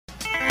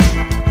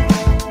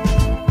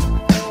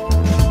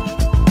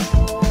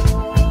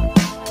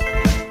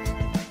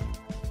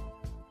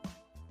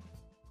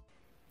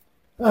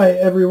Hi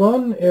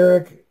everyone,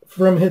 Eric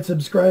from Hit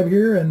Subscribe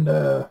here, and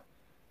I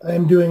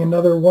am doing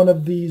another one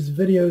of these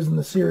videos in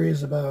the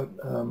series about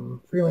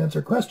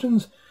freelancer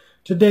questions.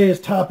 Today's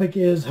topic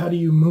is how do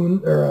you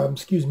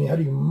how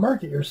do you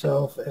market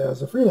yourself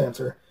as a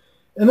freelancer?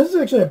 And this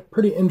is actually a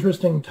pretty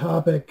interesting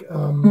topic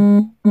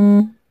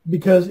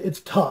because it's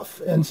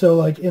tough. And so,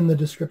 like in the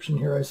description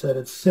here, I said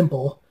it's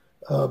simple,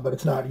 but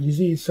it's not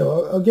easy.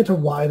 So I'll get to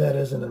why that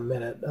is in a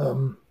minute.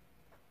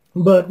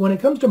 But when it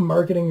comes to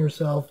marketing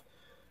yourself,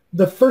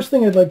 the first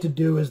thing I'd like to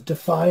do is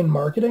define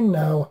marketing.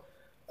 Now,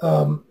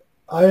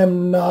 I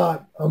am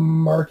not a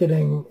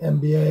marketing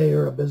MBA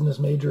or a business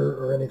major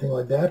or anything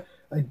like that.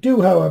 I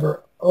do,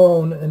 however,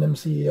 own and am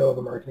CEO of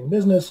a marketing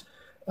business.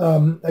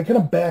 I kind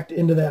of backed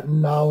into that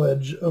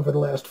knowledge over the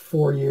last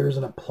 4 years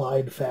in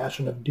applied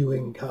fashion of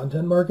doing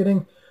content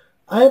marketing.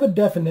 I have a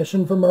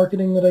definition for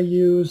marketing that I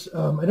use.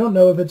 I don't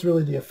know if it's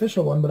really the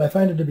official one, but I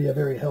find it to be a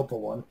very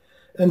helpful one.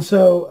 And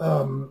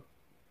so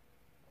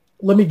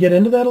let me get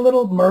into that a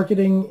little.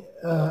 Marketing,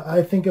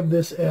 I think of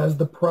this as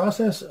the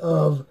process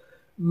of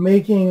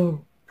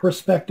making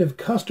prospective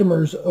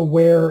customers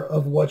aware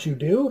of what you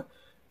do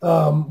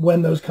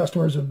when those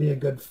customers would be a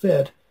good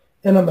fit.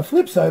 And on the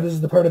flip side, this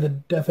is the part of the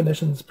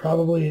definition that's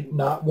probably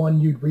not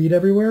one you'd read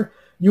everywhere.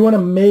 You want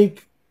to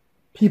make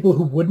people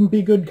who wouldn't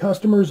be good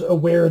customers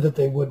aware that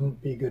they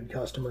wouldn't be good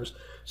customers.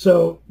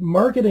 So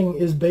marketing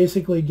is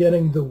basically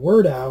getting the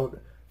word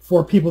out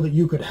for people that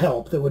you could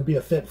help that would be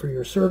a fit for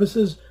your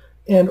services,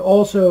 and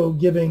also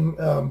giving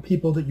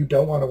people that you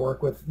don't want to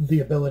work with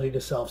the ability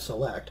to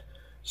self-select.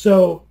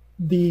 So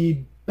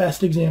the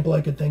best example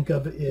I could think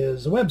of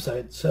is a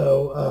website.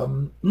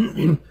 So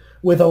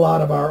with a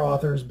lot of our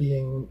authors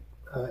being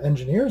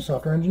engineers,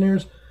 software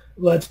engineers,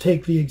 let's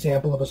take the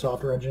example of a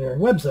software engineering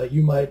website.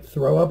 You might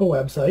throw up a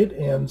website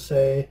and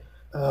say,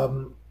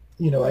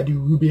 I do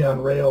Ruby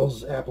on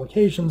Rails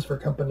applications for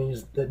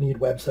companies that need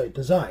website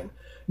design.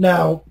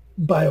 Now,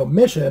 by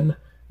omission,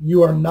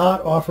 you are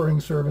not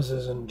offering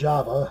services in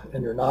Java,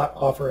 and you're not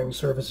offering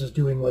services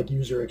doing like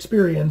user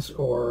experience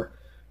or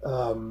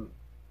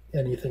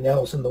anything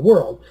else in the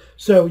world.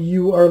 So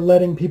you are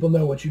letting people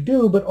know what you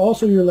do, but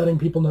also you're letting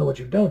people know what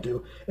you don't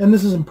do. And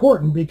this is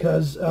important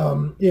because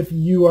if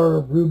you are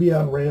a Ruby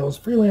on Rails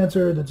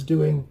freelancer that's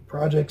doing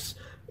projects,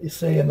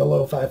 say in the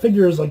low five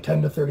figures, like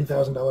 $10,000 to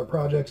 $30,000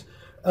 projects,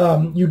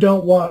 you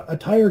don't want a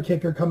tire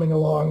kicker coming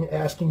along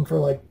asking for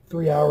like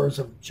 3 hours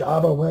of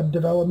Java web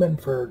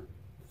development for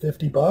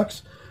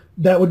 $50.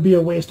 That would be a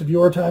waste of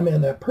your time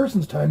and that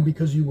person's time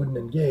because you wouldn't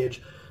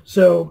engage.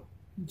 So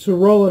to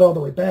roll it all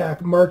the way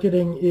back,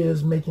 marketing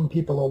is making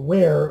people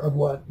aware of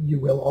what you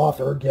will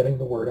offer, getting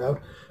the word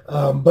out,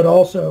 but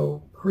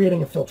also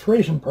creating a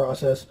filtration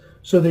process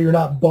so that you're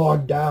not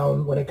bogged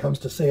down when it comes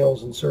to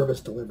sales and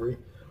service delivery.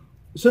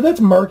 So that's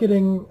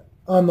marketing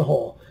on the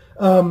whole.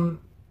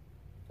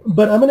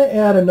 But I'm going to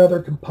add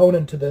another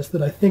component to this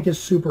that I think is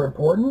super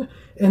important,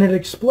 and it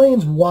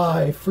explains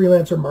why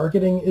freelancer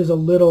marketing is a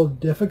little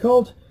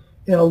difficult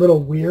and a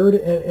little weird,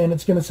 and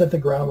it's going to set the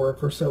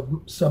groundwork for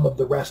some of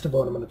the rest of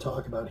what I'm going to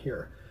talk about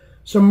here.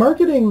 So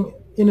marketing,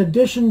 in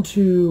addition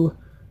to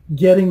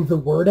getting the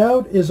word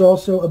out, is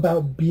also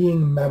about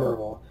being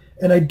memorable.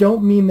 And I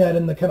don't mean that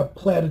in the kind of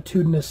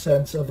platitudinous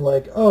sense of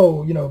like,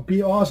 oh,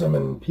 be awesome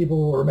and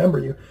people will remember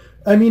you.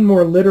 I mean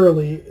more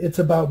literally, it's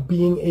about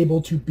being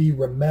able to be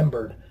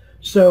remembered.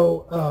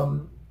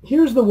 So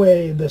here's the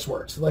way this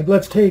works. Like,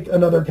 let's take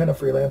another kind of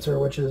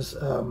freelancer, which is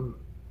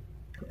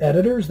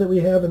editors that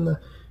we have in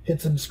the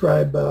Hit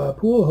Subscribe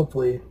pool.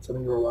 Hopefully some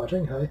of you are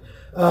watching. Hi.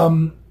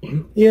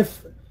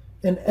 If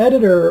an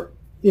editor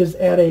is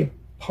at a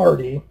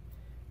party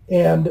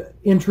and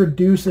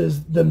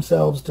introduces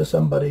themselves to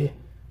somebody,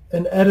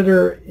 an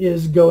editor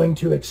is going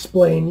to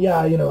explain,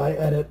 I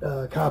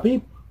edit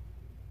copy.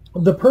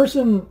 The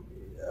person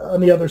on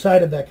the other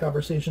side of that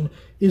conversation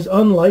is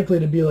unlikely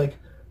to be like,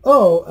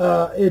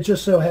 it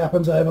just so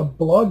happens I have a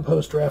blog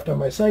post draft on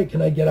my site.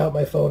 Can I get out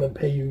my phone and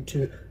pay you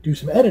to do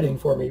some editing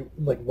for me,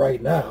 like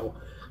right now?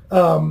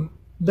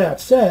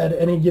 That said,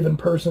 any given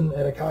person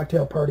at a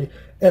cocktail party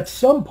at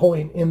some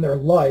point in their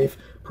life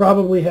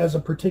probably has a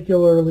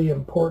particularly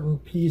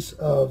important piece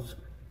of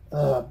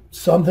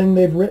something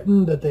they've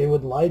written that they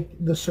would like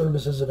the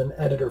services of an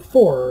editor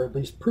for, or at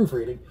least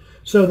proofreading.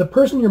 So the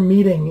person you're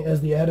meeting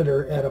as the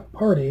editor at a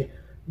party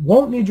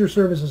won't need your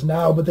services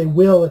now, but they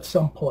will at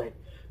some point.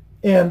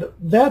 And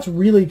that's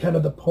really kind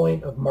of the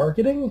point of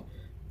marketing,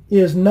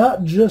 is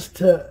not just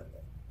to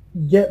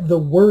get the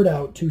word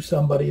out to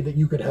somebody that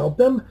you could help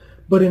them,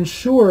 but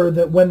ensure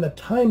that when the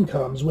time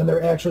comes, when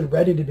they're actually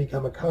ready to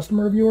become a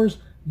customer of yours,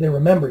 they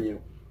remember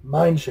you.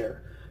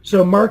 Mindshare.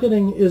 So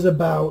marketing is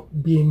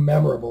about being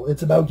memorable.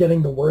 It's about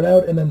getting the word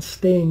out and then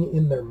staying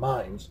in their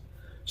minds.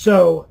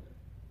 So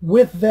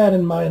with that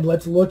in mind,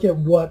 let's look at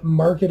what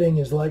marketing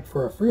is like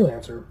for a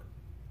freelancer.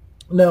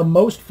 Now,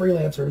 most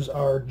freelancers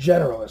are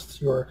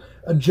generalists. You're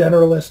a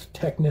generalist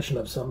technician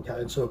of some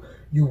kind. So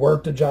you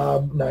worked a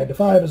job 9 to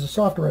 5 as a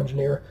software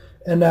engineer,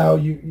 and now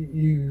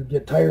you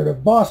get tired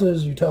of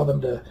bosses. You tell them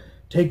to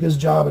take this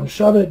job and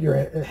shove it.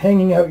 You're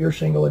hanging out your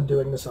shingle and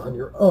doing this on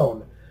your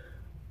own.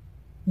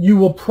 You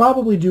will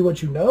probably do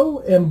what you know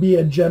and be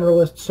a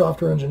generalist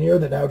software engineer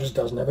that now just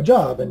doesn't have a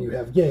job and you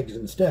have gigs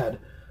instead.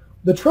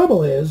 The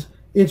trouble is,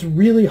 it's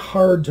really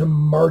hard to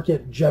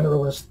market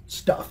generalist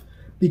stuff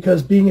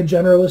because being a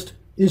generalist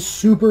is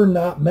super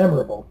not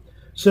memorable.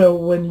 So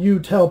when you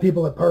tell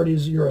people at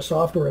parties you're a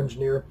software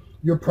engineer,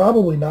 you're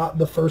probably not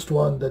the first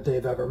one that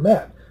they've ever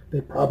met.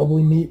 They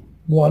probably meet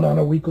one on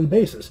a weekly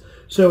basis.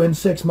 So in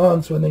 6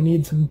 months, when they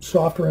need some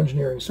software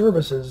engineering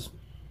services,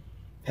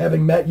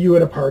 having met you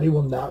at a party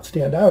will not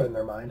stand out in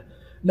their mind.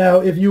 Now,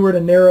 if you were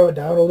to narrow it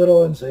down a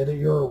little and say that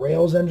you're a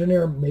Rails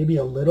engineer, maybe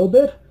a little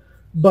bit,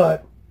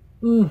 but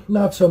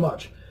not so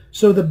much.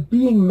 So the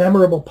being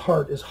memorable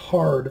part is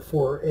hard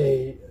for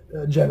a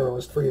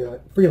generalist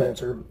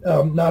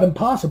freelancer. Not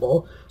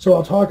impossible, so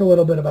I'll talk a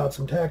little bit about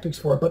some tactics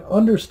for it, but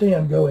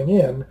understand going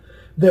in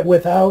that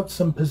without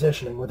some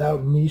positioning,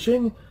 without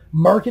niching,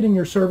 marketing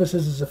your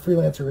services as a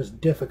freelancer is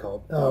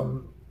difficult.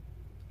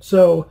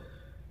 So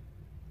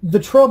the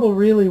trouble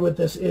really with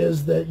this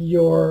is that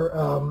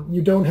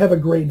you don't have a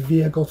great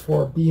vehicle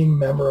for being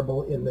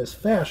memorable in this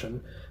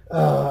fashion.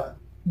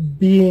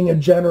 Being a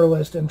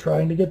generalist and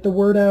trying to get the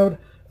word out,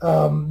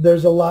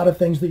 there's a lot of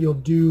things that you'll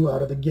do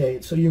out of the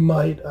gate. So you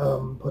might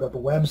put up a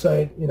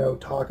website,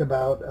 talk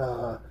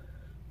about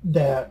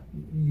that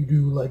you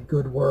do like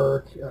good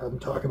work,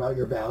 talk about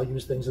your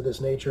values, things of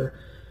this nature.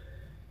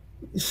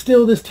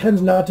 Still, this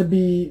tends not to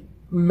be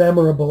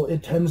memorable.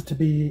 It tends to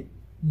be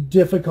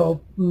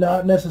difficult,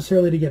 not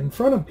necessarily to get in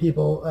front of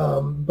people,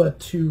 but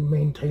to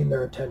maintain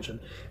their attention.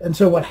 And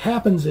so what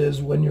happens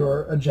is when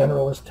you're a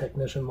generalist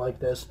technician like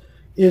this,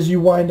 is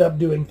you wind up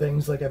doing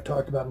things like I've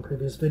talked about in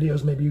previous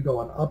videos. Maybe you go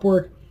on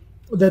Upwork.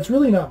 That's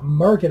really not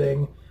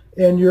marketing,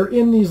 and you're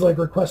in these like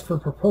request for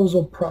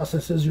proposal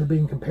processes. You're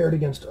being compared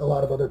against a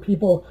lot of other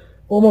people,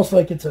 almost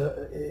like it's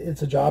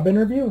a job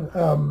interview.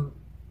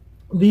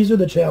 These are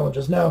the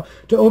challenges. Now,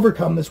 to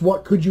overcome this,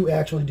 what could you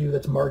actually do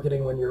that's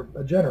marketing when you're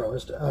a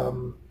generalist?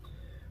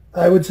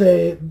 I would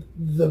say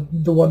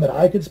the one that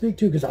I could speak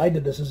to, because I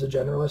did this as a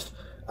generalist,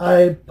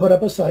 I put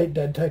up a site,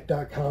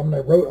 deadtech.com, and I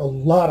wrote a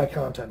lot of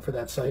content for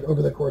that site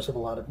over the course of a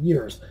lot of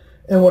years.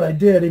 And what I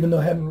did, even though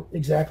I hadn't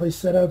exactly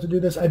set out to do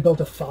this, I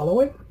built a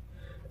following.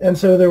 And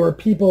so there were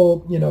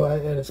people,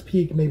 at its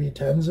peak, maybe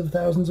tens of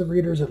thousands of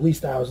readers, at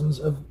least thousands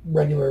of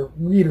regular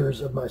readers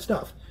of my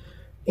stuff.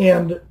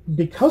 And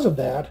because of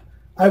that,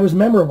 I was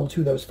memorable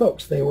to those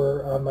folks. They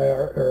were on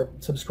or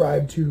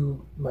subscribed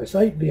to my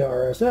site via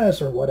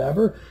RSS or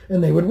whatever,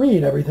 and they would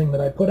read everything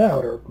that I put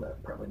out, or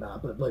probably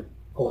not, but like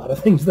a lot of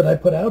things that I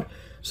put out.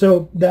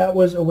 So that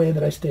was a way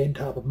that I stayed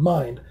top of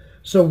mind.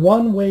 So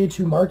one way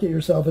to market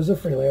yourself as a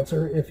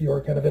freelancer, if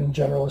you're kind of in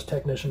generalist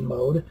technician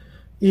mode,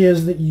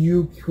 is that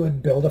you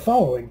could build a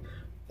following.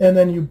 And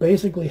then you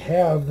basically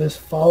have this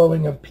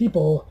following of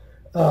people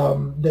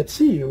that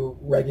see you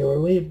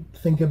regularly,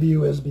 think of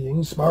you as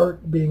being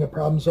smart, being a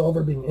problem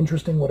solver, being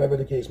interesting, whatever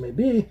the case may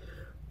be.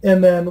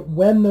 And then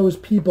when those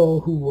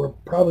people who will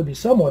probably be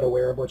somewhat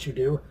aware of what you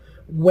do,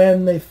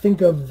 when they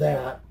think of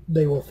that,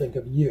 they will think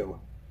of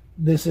you.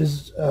 This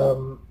is,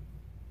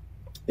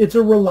 it's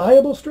a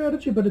reliable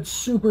strategy, but it's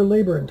super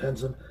labor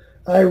intensive.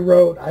 I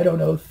wrote,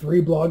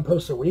 3 blog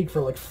posts a week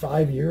for like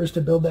 5 years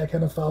to build that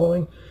kind of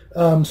following.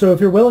 So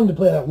if you're willing to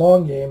play that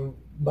long game,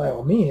 by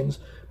all means,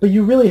 but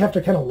you really have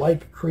to kind of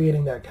like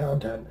creating that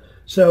content.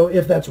 So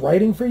if that's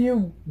writing for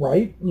you,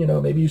 write.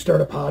 Maybe you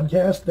start a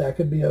podcast. That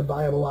could be a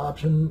viable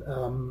option.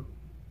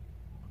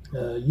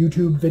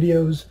 YouTube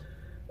videos.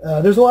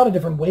 There's a lot of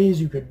different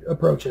ways you could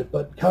approach it,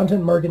 but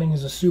content marketing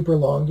is a super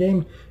long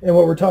game. And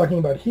what we're talking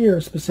about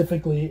here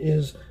specifically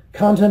is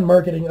content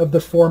marketing of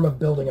the form of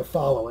building a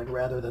following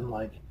rather than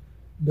like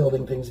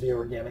building things via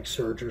organic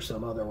search or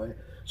some other way.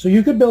 So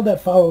you could build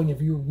that following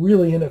if you're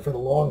really in it for the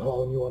long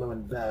haul and you want to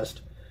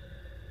invest.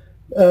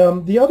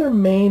 The other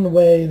main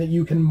way that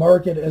you can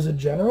market as a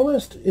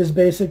generalist is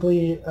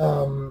basically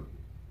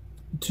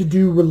to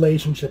do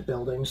relationship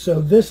building.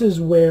 So this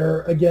is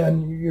where,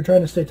 again, you're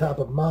trying to stay top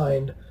of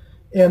mind.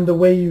 And the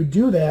way you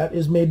do that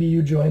is maybe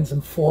you join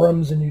some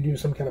forums and you do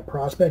some kind of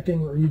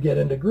prospecting, or you get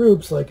into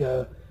groups like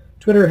a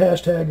Twitter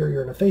hashtag, or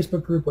you're in a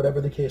Facebook group,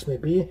 whatever the case may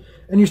be,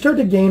 and you start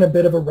to gain a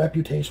bit of a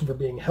reputation for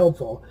being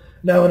helpful.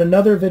 Now, in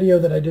another video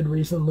that I did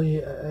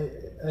recently, I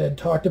had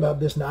talked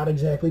about this not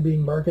exactly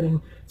being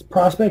marketing. It's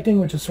prospecting,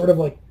 which is sort of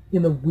like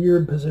in the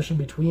weird position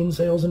between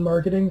sales and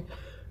marketing.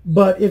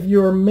 But if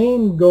your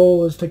main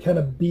goal is to kind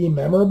of be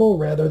memorable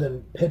rather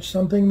than pitch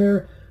something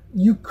there,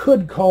 you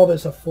could call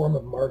this a form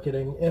of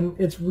marketing. And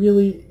it's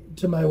really,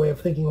 to my way of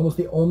thinking, almost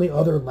the only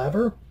other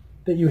lever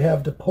that you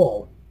have to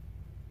pull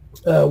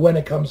when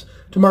it comes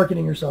to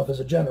marketing yourself as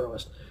a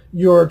generalist.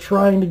 You're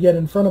trying to get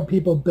in front of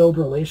people, build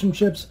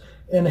relationships,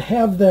 and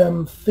have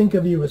them think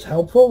of you as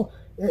helpful.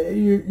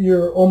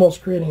 You're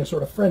almost creating a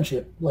sort of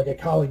friendship, like a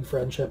colleague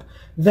friendship.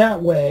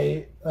 That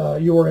way,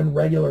 you're in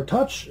regular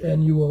touch,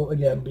 and you will,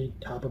 again, be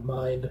top of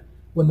mind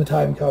when the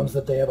time comes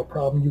that they have a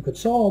problem you could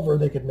solve or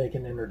they could make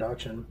an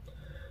introduction.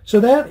 So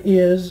that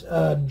is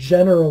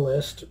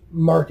generalist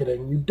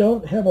marketing. You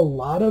don't have a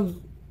lot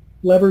of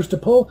levers to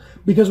pull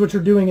because what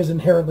you're doing is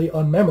inherently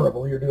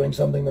unmemorable. You're doing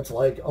something that's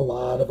like a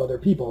lot of other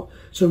people.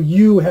 So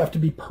you have to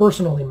be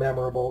personally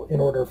memorable in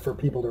order for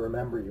people to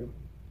remember you.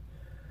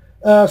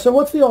 So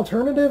what's the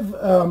alternative?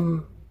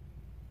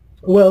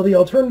 Well, the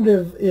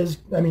alternative is,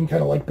 kind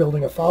of like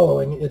building a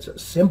following. It's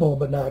simple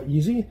but not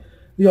easy.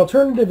 The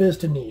alternative is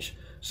to niche.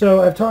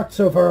 So I've talked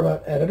so far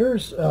about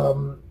editors,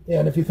 and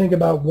if you think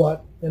about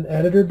what an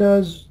editor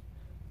does,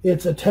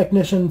 it's a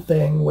technician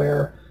thing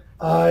where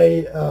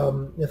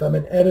if I'm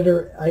an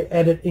editor, I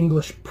edit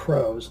English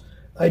prose.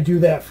 I do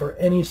that for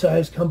any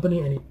size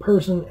company, any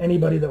person,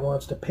 anybody that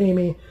wants to pay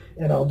me,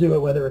 and I'll do it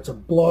whether it's a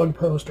blog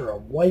post or a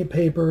white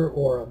paper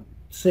or a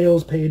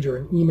sales page or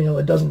an email.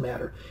 It doesn't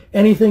matter.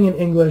 Anything in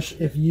English,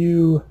 if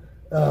you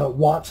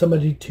want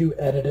somebody to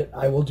edit it,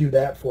 I will do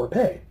that for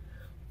pay.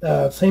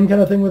 Same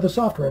kind of thing with a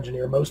software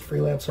engineer. Most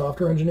freelance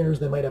software engineers,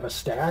 they might have a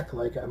stack,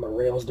 like I'm a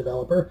Rails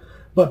developer,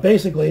 but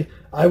basically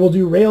I will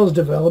do Rails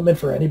development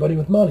for anybody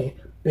with money.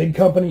 Big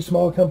company,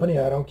 small company,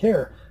 I don't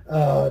care.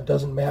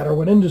 Doesn't matter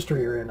what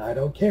industry you're in, I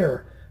don't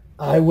care.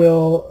 I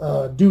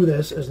will do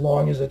this as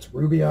long as it's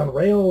Ruby on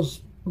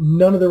Rails.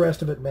 None of the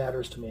rest of it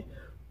matters to me.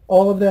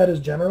 All of that is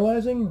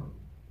generalizing.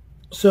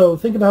 So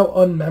think of how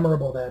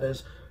unmemorable that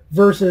is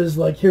versus,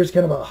 like, here's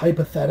kind of a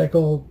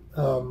hypothetical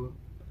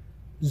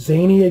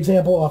zany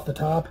example off the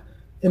top.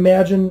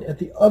 Imagine at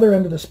the other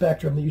end of the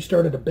spectrum that you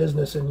started a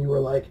business and you were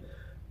like,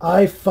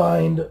 I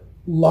find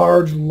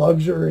large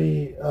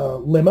luxury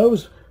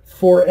limos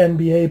for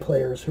NBA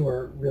players who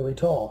are really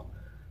tall.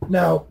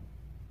 Now,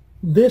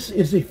 this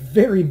is a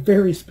very,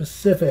 very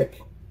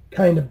specific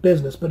kind of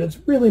business, but it's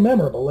really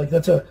memorable. Like,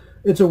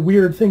 it's a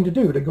weird thing to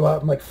do, to go out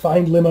and like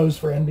find limos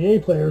for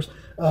NBA players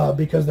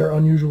because they're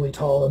unusually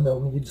tall and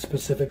they'll need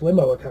specific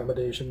limo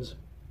accommodations.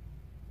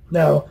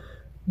 Now,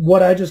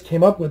 what I just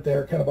came up with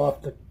there, kind of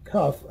off the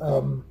cuff,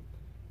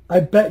 I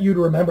bet you'd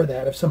remember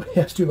that if somebody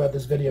asked you about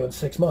this video in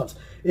 6 months.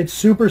 It's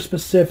super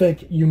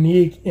specific,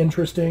 unique,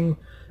 interesting.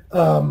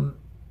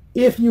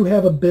 If you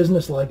have a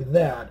business like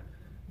that,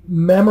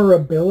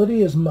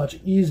 memorability is much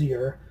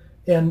easier.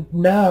 And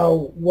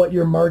now what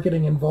your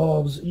marketing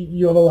involves,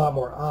 you have a lot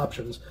more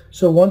options.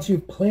 So once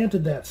you've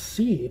planted that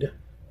seed,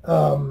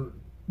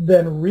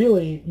 then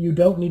really you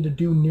don't need to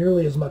do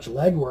nearly as much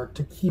legwork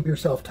to keep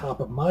yourself top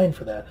of mind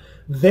for that.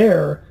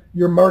 There,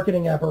 your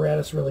marketing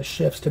apparatus really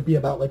shifts to be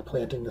about like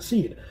planting the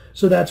seed.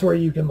 So that's where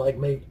you can like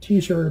make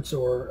t-shirts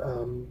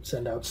or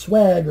send out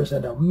swag or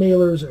send out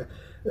mailers, or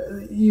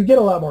you get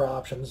a lot more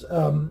options.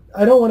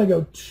 I don't want to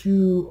go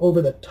too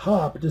over the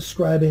top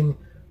describing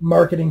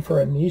marketing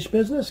for a niche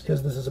business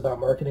because this is about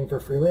marketing for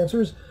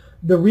freelancers.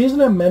 The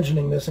reason I'm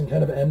mentioning this and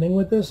kind of ending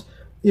with this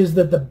is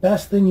that the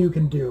best thing you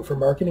can do for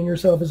marketing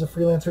yourself as a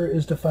freelancer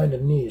is to find a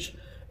niche.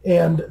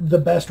 And the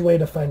best way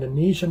to find a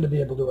niche and to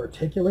be able to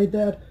articulate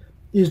that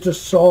is to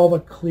solve a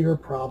clear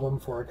problem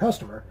for a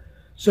customer.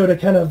 So to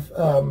kind of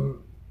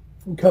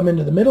come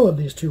into the middle of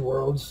these two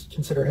worlds,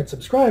 consider Hit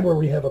Subscribe, where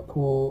we have a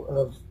pool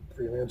of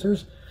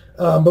freelancers,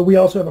 but we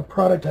also have a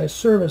productized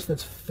service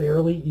that's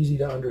fairly easy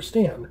to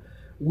understand.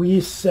 We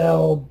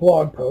sell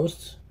blog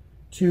posts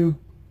to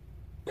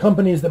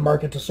companies that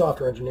market to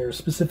software engineers,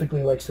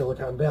 specifically like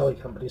Silicon Valley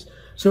companies.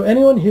 So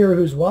anyone here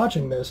who's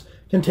watching this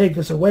can take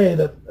this away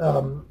that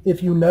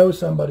if you know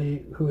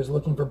somebody who is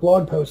looking for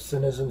blog posts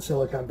and is in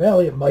Silicon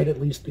Valley, it might at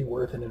least be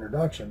worth an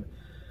introduction.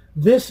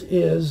 This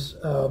is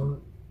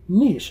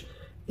niche.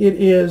 It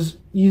is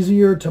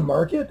easier to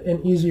market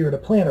and easier to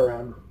plan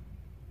around.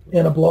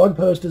 And a blog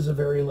post is a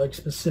very like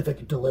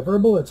specific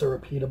deliverable. It's a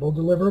repeatable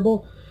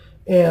deliverable.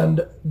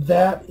 And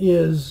that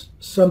is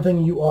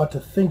something you ought to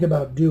think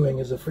about doing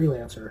as a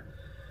freelancer.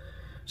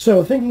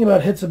 So thinking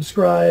about Hit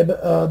Subscribe,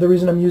 the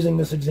reason I'm using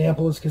this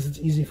example is because it's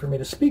easy for me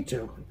to speak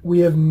to. We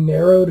have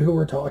narrowed who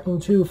we're talking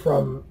to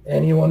from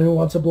anyone who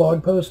wants a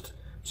blog post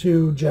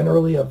to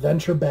generally a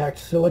venture-backed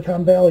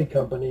Silicon Valley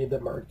company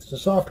that markets to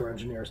software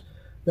engineers.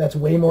 That's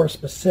way more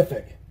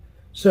specific.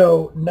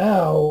 So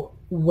now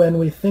when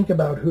we think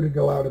about who to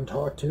go out and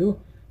talk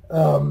to,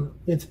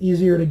 it's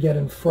easier to get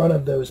in front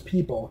of those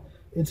people.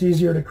 It's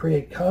easier to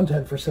create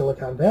content for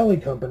Silicon Valley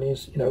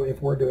companies, if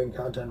we're doing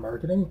content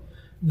marketing,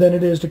 than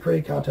it is to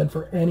create content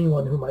for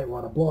anyone who might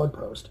want a blog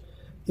post.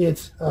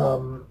 It's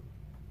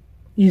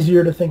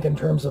easier to think in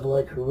terms of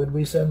like, who would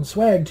we send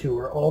swag to,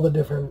 or all the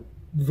different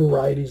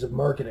varieties of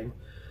marketing.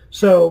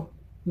 So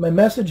my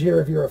message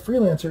here, if you're a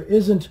freelancer,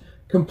 isn't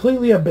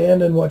completely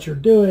abandon what you're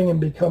doing and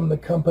become the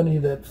company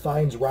that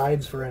finds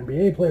rides for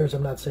NBA players.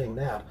 I'm not saying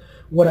that.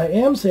 What I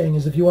am saying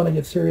is if you want to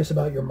get serious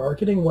about your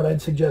marketing, what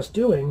I'd suggest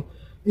doing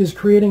is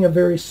creating a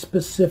very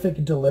specific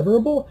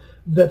deliverable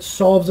that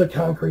solves a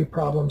concrete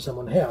problem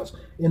someone has.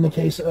 In the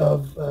case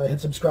of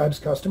Hit Subscribe's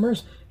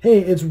customers, hey,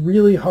 it's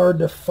really hard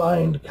to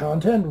find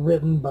content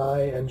written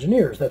by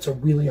engineers. That's a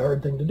really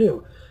hard thing to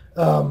do.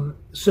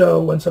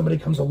 So when somebody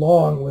comes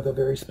along with a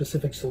very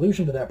specific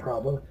solution to that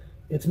problem,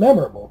 it's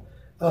memorable.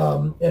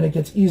 And it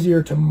gets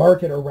easier to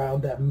market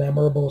around that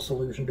memorable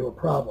solution to a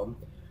problem.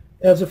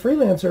 As a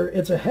freelancer,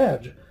 it's a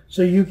hedge.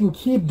 So you can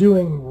keep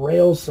doing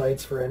Rails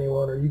sites for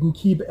anyone, or you can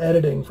keep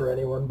editing for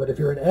anyone. But if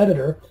you're an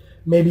editor,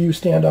 maybe you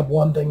stand up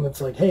one thing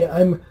that's like, hey,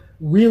 I'm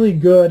really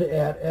good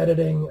at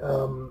editing.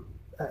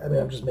 I mean,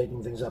 I'm just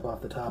making things up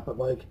off the top, but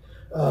like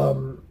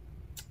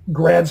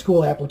grad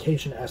school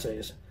application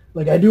essays.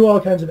 Like, I do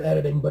all kinds of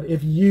editing, but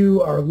if you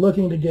are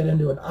looking to get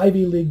into an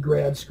Ivy League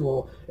grad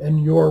school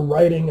and you're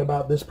writing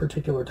about this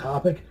particular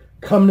topic,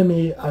 come to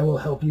me. I will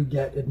help you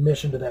get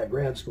admission to that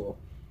grad school.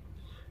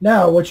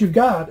 Now, what you've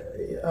got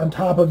on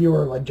top of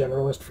your like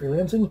generalist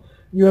freelancing,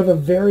 you have a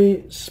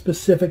very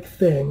specific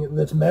thing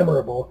that's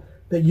memorable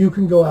that you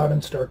can go out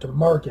and start to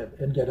market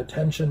and get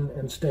attention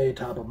and stay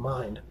top of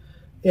mind.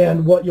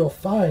 And what you'll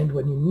find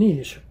when you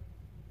niche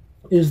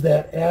is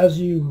that as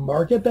you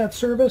market that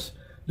service,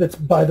 that's,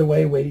 by the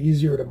way, way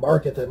easier to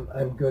market than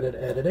I'm good at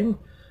editing.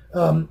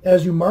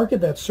 As you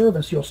market that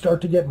service, you'll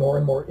start to get more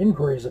and more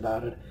inquiries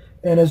about it.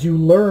 And as you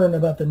learn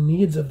about the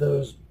needs of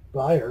those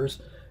buyers,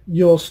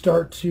 you'll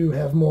start to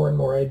have more and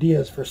more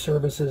ideas for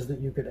services that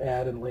you could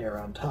add and layer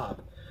on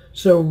top.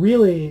 So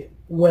really,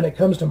 when it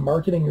comes to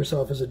marketing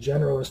yourself as a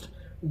generalist,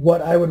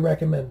 what I would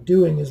recommend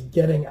doing is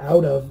getting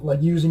out of,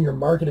 like, using your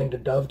marketing to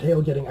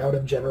dovetail, getting out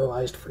of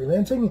generalized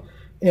freelancing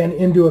and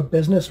into a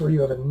business where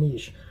you have a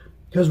niche.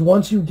 Because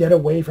once you get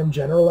away from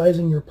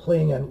generalizing, you're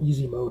playing on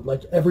easy mode.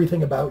 Like,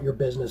 everything about your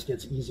business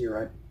gets easier,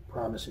 I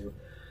promise you.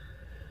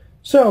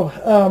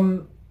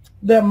 So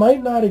that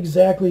might not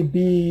exactly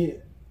be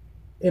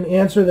an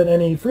answer that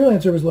any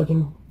freelancer was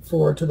looking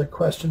for to the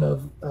question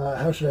of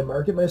how should I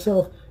market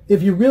myself.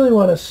 If you really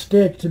want to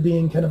stick to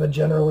being kind of a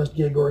generalist,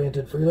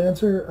 gig-oriented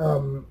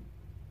freelancer,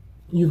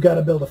 you've got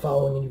to build a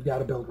following and you've got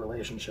to build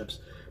relationships,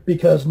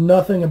 because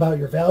nothing about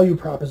your value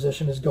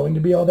proposition is going to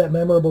be all that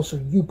memorable, so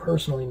you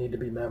personally need to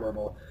be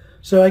memorable.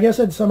 So I guess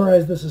I'd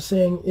summarize this as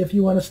saying, if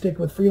you want to stick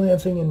with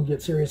freelancing and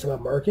get serious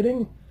about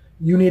marketing,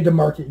 you need to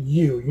market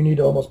you. You need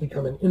to almost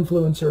become an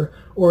influencer,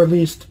 or at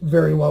least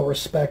very well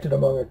respected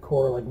among a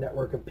core like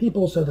network of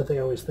people so that they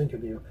always think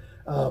of you.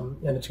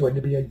 And it's going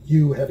to be a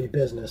you-heavy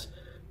business.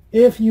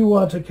 If you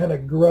want to kind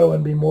of grow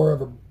and be more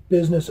of a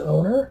business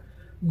owner,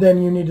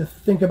 then you need to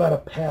think about a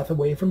path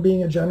away from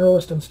being a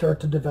generalist and start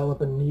to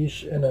develop a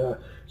niche and a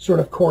sort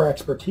of core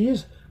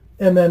expertise,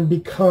 and then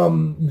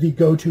become the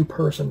go-to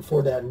person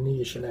for that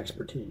niche and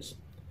expertise.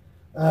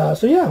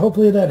 So yeah,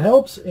 hopefully that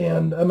helps,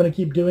 and I'm going to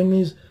keep doing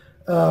these.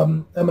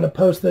 I'm going to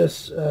post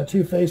this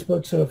to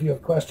Facebook, so if you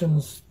have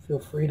questions, feel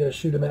free to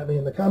shoot them at me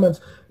in the comments.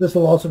 This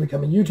will also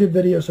become a YouTube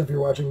video, so if you're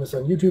watching this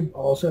on YouTube,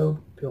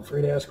 also feel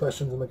free to ask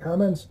questions in the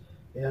comments.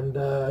 And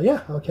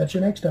yeah, I'll catch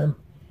you next time.